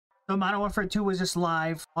So Modern Warfare 2 was just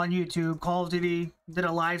live on YouTube. Call of Duty did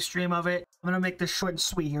a live stream of it. I'm going to make this short and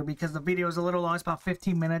sweet here because the video is a little long. It's about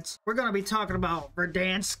 15 minutes. We're going to be talking about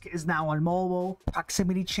Verdansk is now on mobile,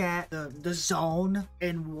 proximity chat, the zone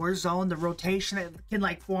in Warzone, the rotation. It can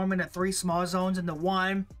like form into 3 small zones into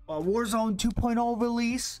one. Warzone 2.0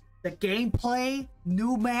 release, the gameplay,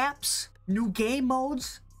 new maps, new game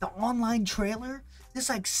modes, the online trailer. There's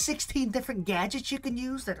like 16 different gadgets you can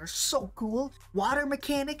use that are so cool. Water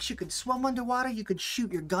mechanics, you can swim underwater, you can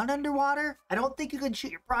shoot your gun underwater. I don't think you can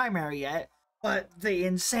shoot your primary yet, but the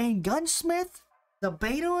insane gunsmith, the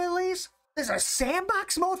beta release, there's a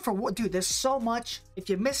sandbox mode for what? Dude, there's so much. If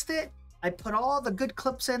you missed it, I put all the good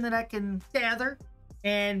clips in that I can gather.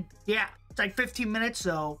 And yeah, it's like 15 minutes,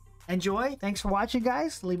 so enjoy. Thanks for watching,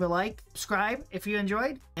 guys. Leave a like, subscribe if you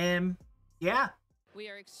enjoyed, and yeah. We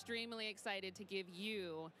are extremely excited to give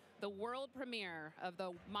you the world premiere of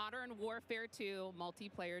the Modern Warfare 2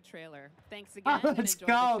 multiplayer trailer. Thanks again. Let's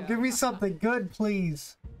go. Give me something good,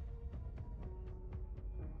 please.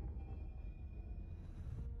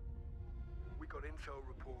 We got intel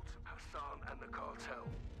reports of Hassan and the cartel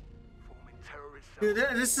forming terrorist cells.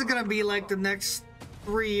 Dude, this is gonna be like the next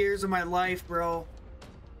 3 years of my life, bro.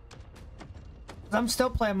 I'm still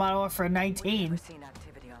playing Modern Warfare 19.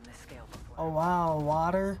 Oh wow,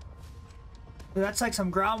 water. Dude, that's like some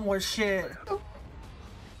ground war shit.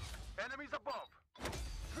 Enemies above.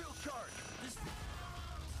 Field charge.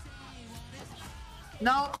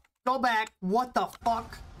 No, go back. What the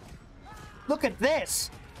fuck? Look at this.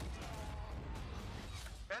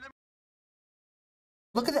 Enemy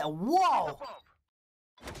Look at that. Whoa. above.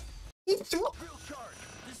 He threw. Field charge.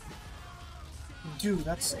 Dude,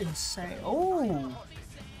 that's insane. Oh.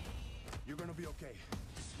 You're gonna be okay.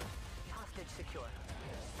 Hostage secure.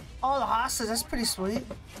 Oh, the hostage. That's pretty sweet.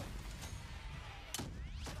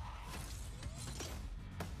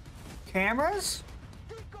 Cameras?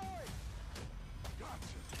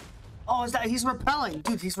 Oh, is that he's repelling?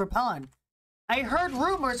 Dude, he's repelling. I heard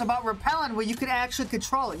rumors about repelling where you can actually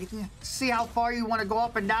control it. You can see how far you want to go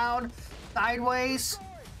up and down, sideways.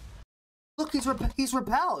 Look, he's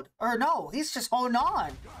repelled. Or no, he's just holding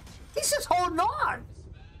on. He's just holding on.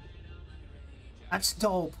 That's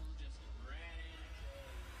dope.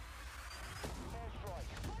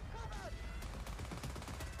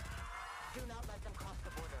 Do not let them cross the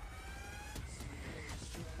border.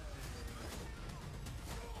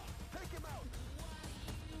 Take him out.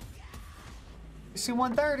 You see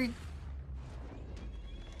 130.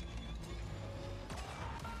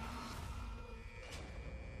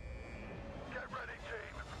 Get ready,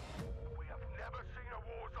 team. We have never seen a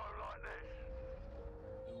war zone like this.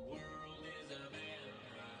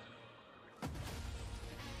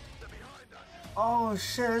 They're behind us. Oh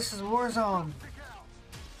shit, this is Warzone. Stick out.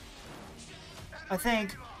 I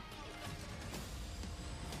think.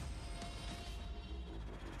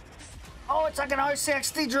 Oh, it's like an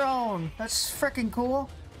RCXD drone. That's freaking cool.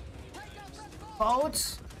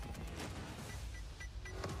 Boats.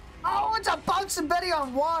 Oh, it's a bouncing Betty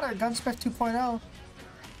on water. Gunsmith 2.0.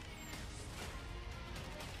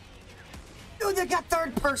 Dude, they got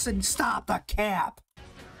third person. Stop the cap.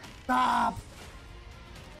 Stop.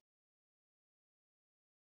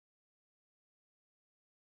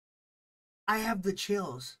 I have the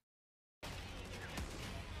chills.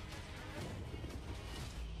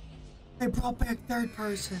 They brought back third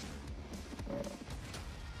person.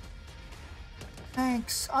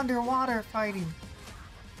 Thanks. Underwater fighting.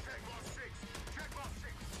 Check box 6. Check box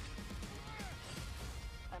 6.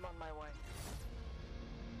 I'm on my way.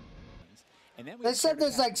 They said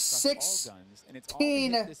there's like 16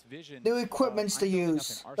 new equipments to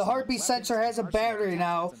use. The heartbeat sensor has a battery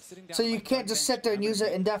now, so you can't just sit there and use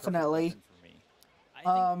it indefinitely.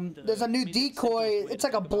 There's a new decoy. It's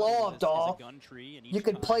like a blow-up doll. You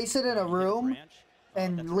can place it in a room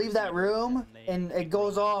and leave that room, and it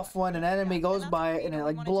goes off when an enemy goes by it, and it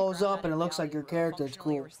like blows up, and it looks like your character. It's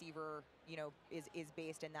cool. You know, is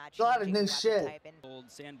based in that A lot of new weapon shit. type. And Old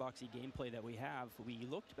sandboxy gameplay that we have, we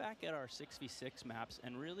looked back at our 6v6 maps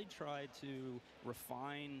and really tried to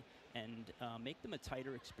refine and make them a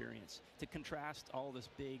tighter experience to contrast all this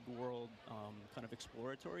big world kind of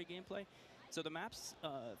exploratory gameplay. So the maps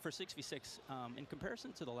for 6v6, in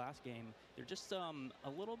comparison to the last game, they're just a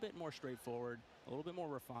little bit more straightforward, a little bit more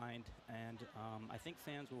refined, and I think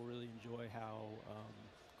fans will really enjoy how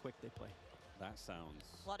quick they play. That sounds.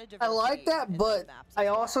 a lot of I like diversity that, in but those maps I as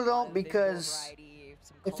well. also A lot don't of visual because variety,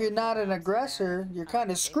 some if you're colorful not an maps in there. aggressor, you're kinda I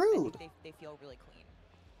think screwed. they feel really clean.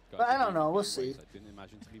 But I don't know. We'll see. I didn't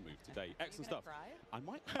imagine to be moved today. Excellent stuff. I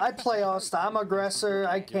might. I play all stuff. I'm aggressor.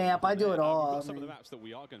 I camp. I do it all. We've got some of the maps that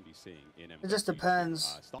we are going to be seeing in MW2. It just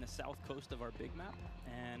depends. On the south coast of our big map,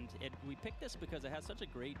 and we picked this because it has such a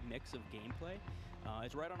great mix of gameplay.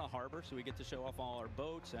 It's right on a harbor, so we get to show off all our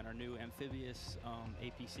boats and our new amphibious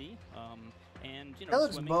APC, and you know, that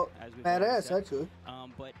looks badass actually.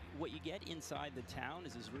 But what you get inside the town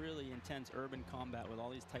is this really intense urban combat with all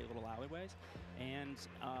these tight little alleyways, and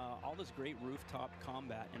all this great rooftop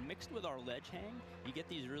combat. And mixed with our ledge hang, you get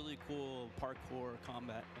these really cool parkour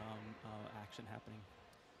combat action happening.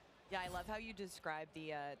 Yeah, I love how you describe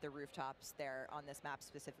the rooftops there on this map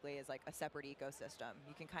specifically as like a separate ecosystem.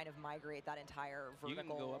 You can kind of migrate that entire vertical. You can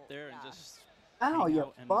go up there and just ow,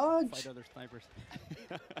 you fudge! Fight other snipers.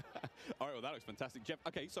 All right, well that looks fantastic, Jeff.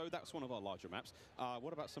 Okay, so that's one of our larger maps.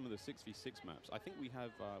 What about some of the 6v6 maps? I think we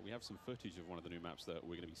have some footage of one of the new maps that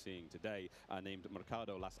we're going to be seeing today, named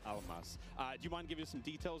Mercado Las Almas. Do you mind giving us some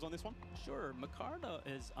details on this one? Sure. Mercado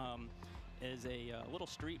is a little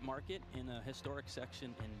street market in a historic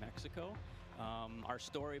section in Mexico. Our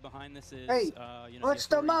story behind this is, hey, you know, what's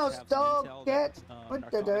the mouse, dog? Get what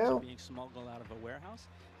the hell? Are being smuggled out of a warehouse,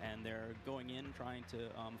 and they're going in trying to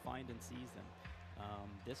find and seize them.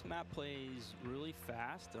 This map plays really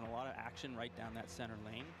fast and a lot of action right down that center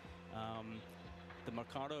lane. The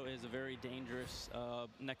Mercado is a very dangerous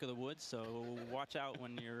neck of the woods, so watch out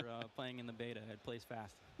when you're playing in the beta. It plays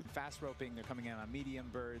fast. Fast roping, they're coming in on medium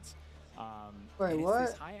birds. Wait, it's what?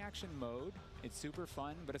 this high action mode. It's super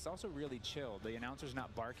fun, but it's also really chill. The announcer's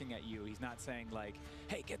not barking at you. He's not saying like,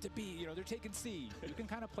 hey, get to B, you know, they're taking C. You can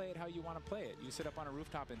kind of play it how you want to play it. You sit up on a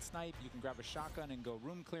rooftop and snipe. You can grab a shotgun and go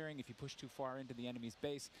room clearing. If you push too far into the enemy's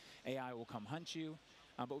base, AI will come hunt you.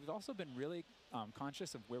 But we've also been really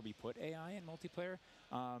conscious of where we put AI in multiplayer.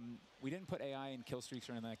 We didn't put AI in kill streaks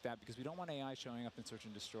or anything like that because we don't want AI showing up in search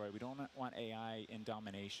and destroy. We don't want AI in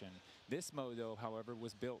domination. This mode, though, however,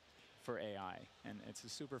 was built for AI, and it's a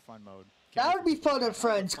super fun mode. That would be fun with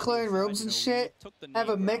friends, clearing rooms and shit. Have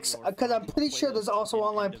a mix, because I'm pretty sure there's also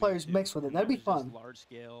online players mixed with it. That'd be fun. Oh,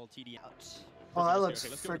 that looks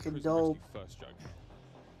freaking dope.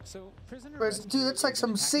 So, dude, it's like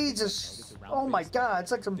some siege. Oh my god,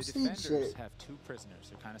 it's like some siege shit. Have two prisoners.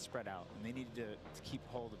 They're kind of spread out, and they need to keep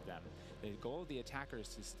hold of them. The goal of the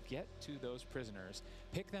attackers is to get to those prisoners,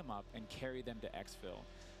 pick them up, and carry them to exfil.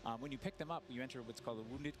 When you pick them up, you enter what's called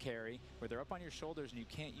a wounded carry, where they're up on your shoulders and you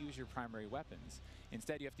can't use your primary weapons.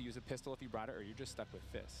 Instead, you have to use a pistol if you brought it, or you're just stuck with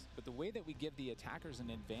fists. But the way that we give the attackers an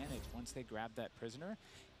advantage once they grab that prisoner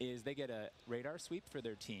is they get a radar sweep for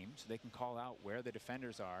their team, so they can call out where the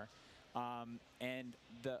defenders are. And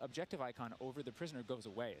the objective icon over the prisoner goes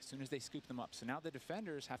away as soon as they scoop them up. So now the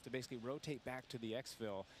defenders have to basically rotate back to the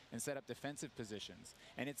exfil and set up defensive positions.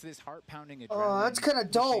 And it's this heart-pounding adrenaline. Oh, that's kind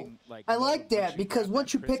of dope. I like that because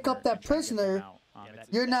once you pick up that prisoner,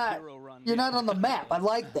 you're not on the map. I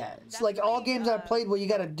like that. It's like all games I've played where you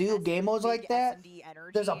gotta do game modes like that.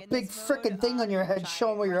 There's a big freaking thing on your head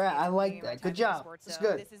showing where you're at. I like that. Good job. It's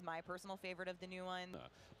good. This is my personal favorite of the new one.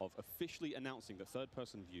 Of officially announcing that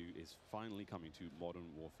third-person view is finally coming to Modern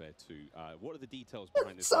Warfare 2. What are the details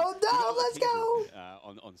behind this? So dope, let's go!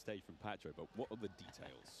 On stage from Patro, but what are the details?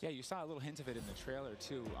 Yeah, you saw a little hint of it in the trailer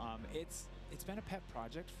too. It's been a pet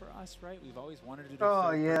project for us, right? We've always wanted to do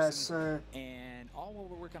third person, sir. And all while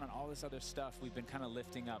we're working on all this other stuff, we've been kind of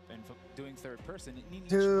lifting up and doing third person.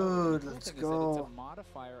 Dude, let's go. It's a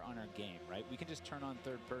modifier on our game, right? We can just turn on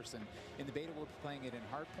third person. In the beta, we're playing it in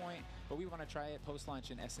Hardpoint, but we want to try it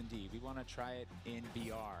post-launch in S&D. We want to try it in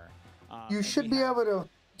VR. You should be able to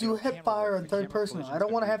do hip fire in third person. I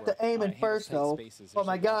don't want to have to aim in first though, but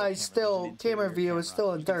my guy's still, camera view is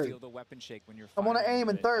still in third. I want to aim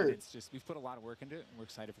in third. It's just, we've put a lot of work into it, and we're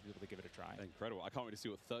excited for people to give it a try. Incredible. I can't wait to see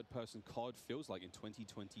what third-person COD feels like in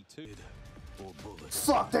 2022.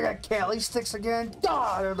 Fuck, they got Cali sticks again.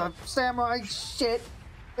 God, the samurai shit.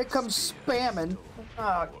 It comes spamming.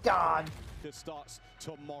 Oh, God. That starts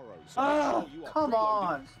tomorrow. So come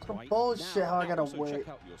on. Some bullshit how I gotta wait. Check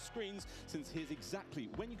out your screens, since here's exactly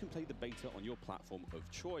when you can play the beta on your platform of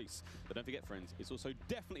choice. But don't forget, friends, it's also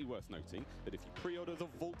definitely worth noting that if you pre-order the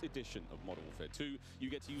Vault Edition of Modern Warfare 2, you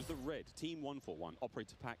get to use the red Team 141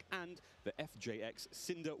 Operator Pack and the FJX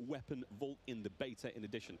Cinder Weapon Vault in the beta, in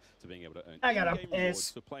addition to being able to earn in-game rewards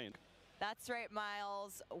for playing. That's right,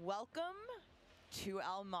 Miles. Welcome to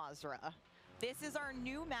Al Mazrah. This is our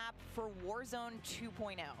new map for Warzone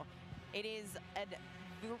 2.0. It is a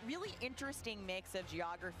really interesting mix of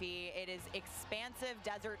geography. It is expansive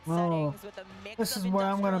desert Oh, settings with a mix this of is where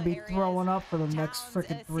I'm gonna be industrial throwing areas, up for the next towns,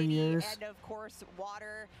 freaking a 3 city, years. and of course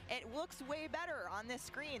water. It looks way better on this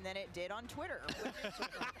screen than it did on Twitter.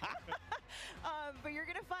 But you're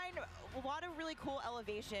gonna find a lot of really cool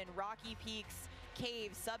elevation, rocky peaks,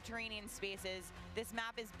 caves, subterranean spaces. This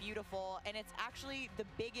map is beautiful, and it's actually the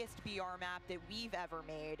biggest BR map that we've ever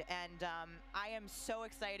made. And I am so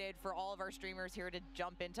excited for all of our streamers here to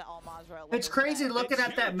jump into Al Mazrah. It's crazy looking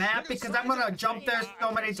at that map because I'm gonna jump there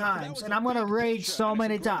so many times and I'm gonna rage so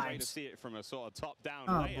many To times. see it from a sort of top-down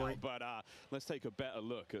Oh, layout, boy. but let's take a better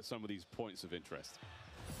look at some of these points of interest.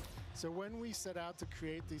 So when we set out to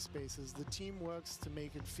create these spaces, the team works to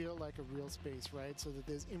make it feel like a real space, right? So that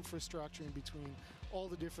there's infrastructure in between all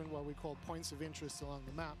the different, what we call points of interest along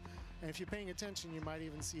the map. And if you're paying attention, you might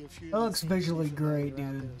even see a few. That looks visually great,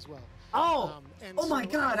 dude. As well. Oh! And Oh my so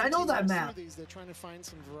God, as I the know team that goes through map. These, they're trying to find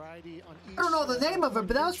some variety on each. I don't know the name of it,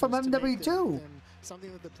 but that was from interest to make MW2. them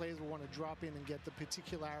something that the players will want to drop in and get the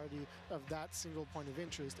particularity of that single point of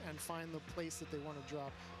interest and find the place that they want to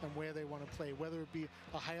drop and where they want to play, whether it be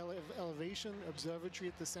a high elevation observatory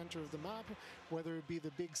at the center of the map, whether it be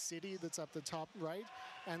the big city that's up the top right,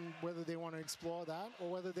 and whether they want to explore that,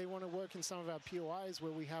 or whether they want to work in some of our POIs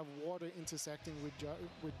where we have water intersecting with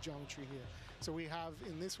geometry here. So we have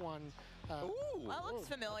in this one. Ooh, that looks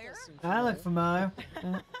familiar. I look familiar.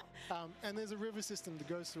 And there's a river system that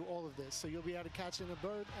goes through all of this. So you'll be able to catch in a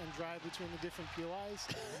boat and drive between the different POIs.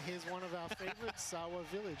 And here's one of our favorites, Sawa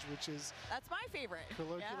Village, which is That's my favorite.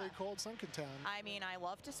 colloquially called Sunken Town. I mean, I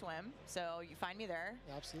love to swim, so you find me there.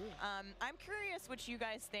 Absolutely. I'm curious what you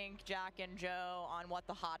guys think, Jack and Joe, on what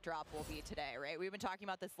the hot drop will be today, right? We've been talking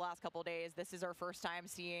about this the last couple of days. This is our first time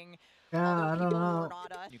seeing Yeah, other I don't people who know. are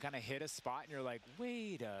not us. You kind of hit a spot and you're like,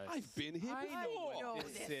 wait a I've been here I before. know what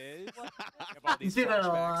this is. You have You all these see that a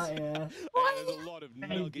lot, flashbacks. yeah. There's a lot of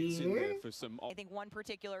nuggets in there for some. I think one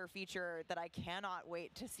particular feature that I cannot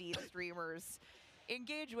wait to see the streamers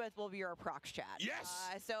engage with will be our prox chat. Yes!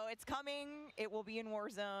 So it's coming. It will be in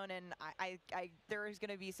Warzone, and there's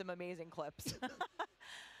going to be some amazing clips.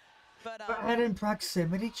 But Go ahead in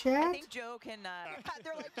proximity I chat? think Joe can.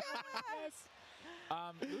 They're like, yes.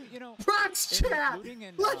 You know, Prox in- chat! including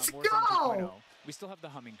in, Let's Warzone go! 2.0, we still have the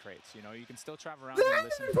humming crates. You know, you can still travel around They're and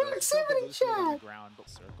listen in to those. You still have the proximity loose wood on the chat! ground, but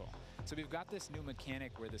circle. So we've got this new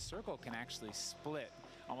mechanic where the circle can actually split,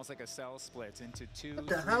 almost like a cell splits into 2, What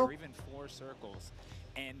the 3, hell? or even 4 circles.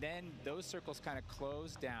 And then those circles kind of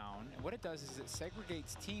close down. And what it does is it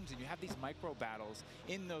segregates teams, and you have these micro battles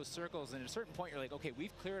in those circles. And at a certain point, you're like, okay,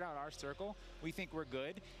 we've cleared out our circle. We think we're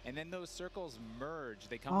good. And then those circles merge.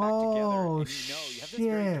 They come back together. Oh, And you have this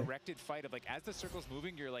very shit. directed fight of like, as the circle's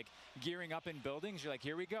moving, you're like gearing up in buildings. You're like,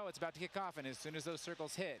 here we go. It's about to kick off. And as soon as those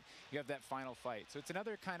circles hit, you have that final fight. So it's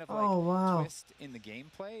another kind of like Oh, wow. twist in the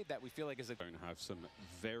gameplay that we feel like is a Going to have some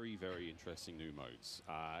very, very interesting new modes.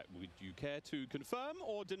 Would you care to confirm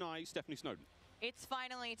or deny Stephanie Snowden? It's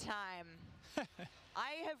finally time.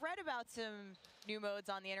 I have read about some new modes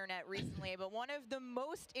on the internet recently, but one of the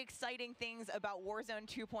most exciting things about Warzone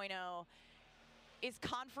 2.0 is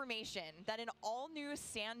confirmation that an all-new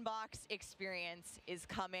sandbox experience is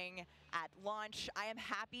coming at launch. I am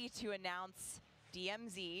happy to announce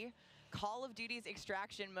DMZ. Call of Duty's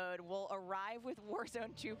extraction mode will arrive with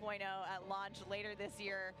Warzone 2.0 at launch later this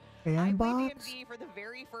year. I played Sandbox? DMZ for the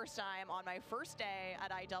very first time on my first day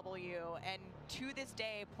at IW, and to this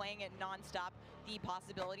day, playing it nonstop, the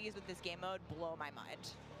possibilities with this game mode blow my mind.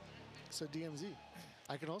 So DMZ.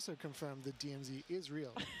 I can also confirm that DMZ is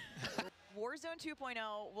real. Warzone 2.0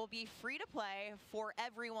 will be free to play for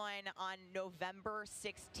everyone on November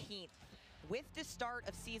 16th. With the start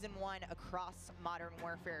of Season 1 across Modern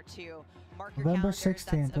Warfare 2, mark your November calendars.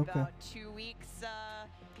 16th, That's okay. about 2 weeks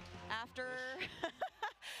after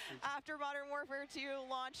after Modern Warfare 2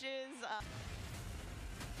 launches.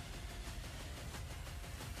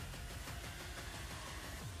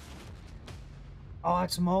 Oh,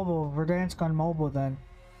 it's mobile. Verdansk on mobile then.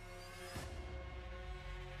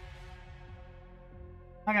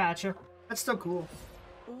 I gotcha. That's still cool.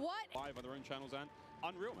 What? Live on their own channels and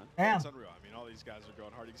unreal, man. Damn. It's unreal. I mean, all these guys are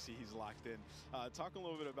going hard. You can see he's locked in. Talking a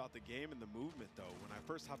little bit about the game and the movement, though. When I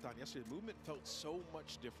first hopped on yesterday, the movement felt so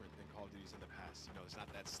much different than Call of Duty's in the past. You know, it's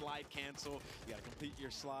not that slide cancel. You got to complete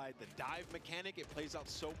your slide. The dive mechanic, it plays out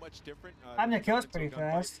so much different. I'm the you run kill's into a pretty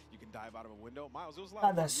gunfight, fast. You can dive out of a window. Miles, it was a lot God,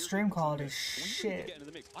 of the fun. We were stream doing some quality good- is We need to shit. get into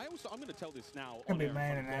the mix. I'm going to tell this now. Could on be air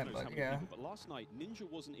mad in at front of that, God knows how but many yeah. people, but last night, Ninja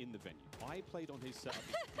wasn't in the venue. I played on his setup.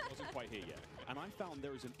 He wasn't quite here yet. And I found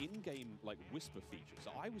there is an in-game like whisper feature.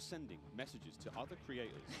 So I was sending messages to other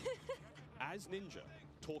creators as Ninja,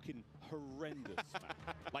 talking horrendous smack.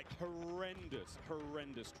 Like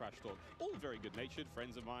horrendous trash talk. All very good-natured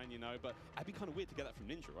friends of mine, you know, but it'd be kind of weird to get that from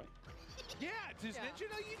Ninja, right? Yeah, does Ninja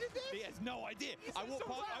know you did this? He has no idea. I walked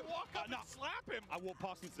past, and slap him. I walked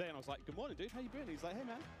past him today and I was like, "Good morning, dude. How you been?" He's like, "Hey,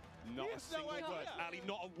 man." Not a single word, Ali.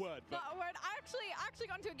 Not a word. But not a word. I actually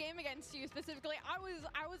got into a game against you specifically. I was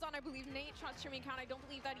on, I believe, Nate Shot's streaming account. I don't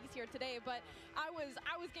believe that he's here today, but I was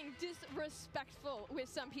getting disrespectful with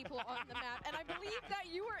some people on the map, and I believe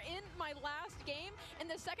that you were in my last game, and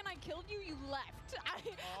the second I killed you, you left. I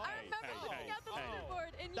remember looking at the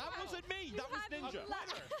leaderboard, and that wasn't me. That was Ninja.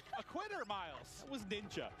 A quitter, Miles. That was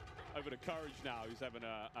Ninja. Over to Courage now, who's having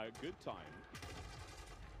a good time.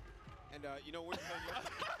 And you know, we're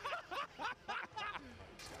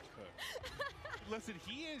Listen,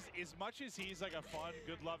 he is, as much as he's like a fun,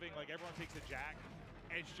 good-loving, like everyone takes a Jack,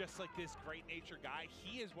 as just like this great-natured guy,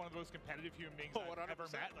 he is one of the most competitive human beings I've ever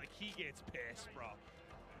met. Like, he gets pissed, bro.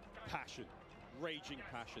 Passion. Raging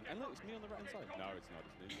passion. And look, it's me on the right-hand side. No, it's not.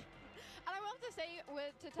 It's Ninja. And I will have to say,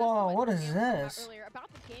 to test Whoa, what is this? earlier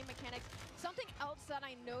about the game mechanics, something else that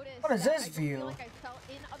I noticed What is this I view? feel like I felt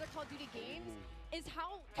in other Call of Duty games is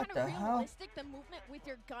how kind What of the hell? realistic the movement with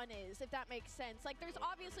your gun is, if that makes sense. Like, there's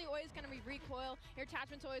obviously always going to be recoil, your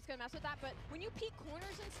attachment's always going to mess with that, but when you peek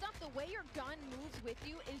corners and stuff, the way your gun moves with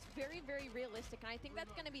you is very, very realistic, and I think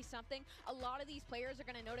that's going to be something a lot of these players are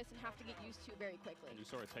going to notice and have to get used to very quickly. And you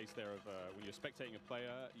saw a taste there of when you're spectating a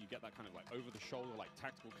player, you get that kind of like over-the-shoulder, like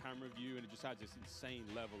tactical camera view, and it just adds this insane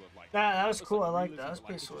level of like... That was cool. I like that. That was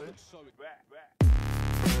pretty sweet. So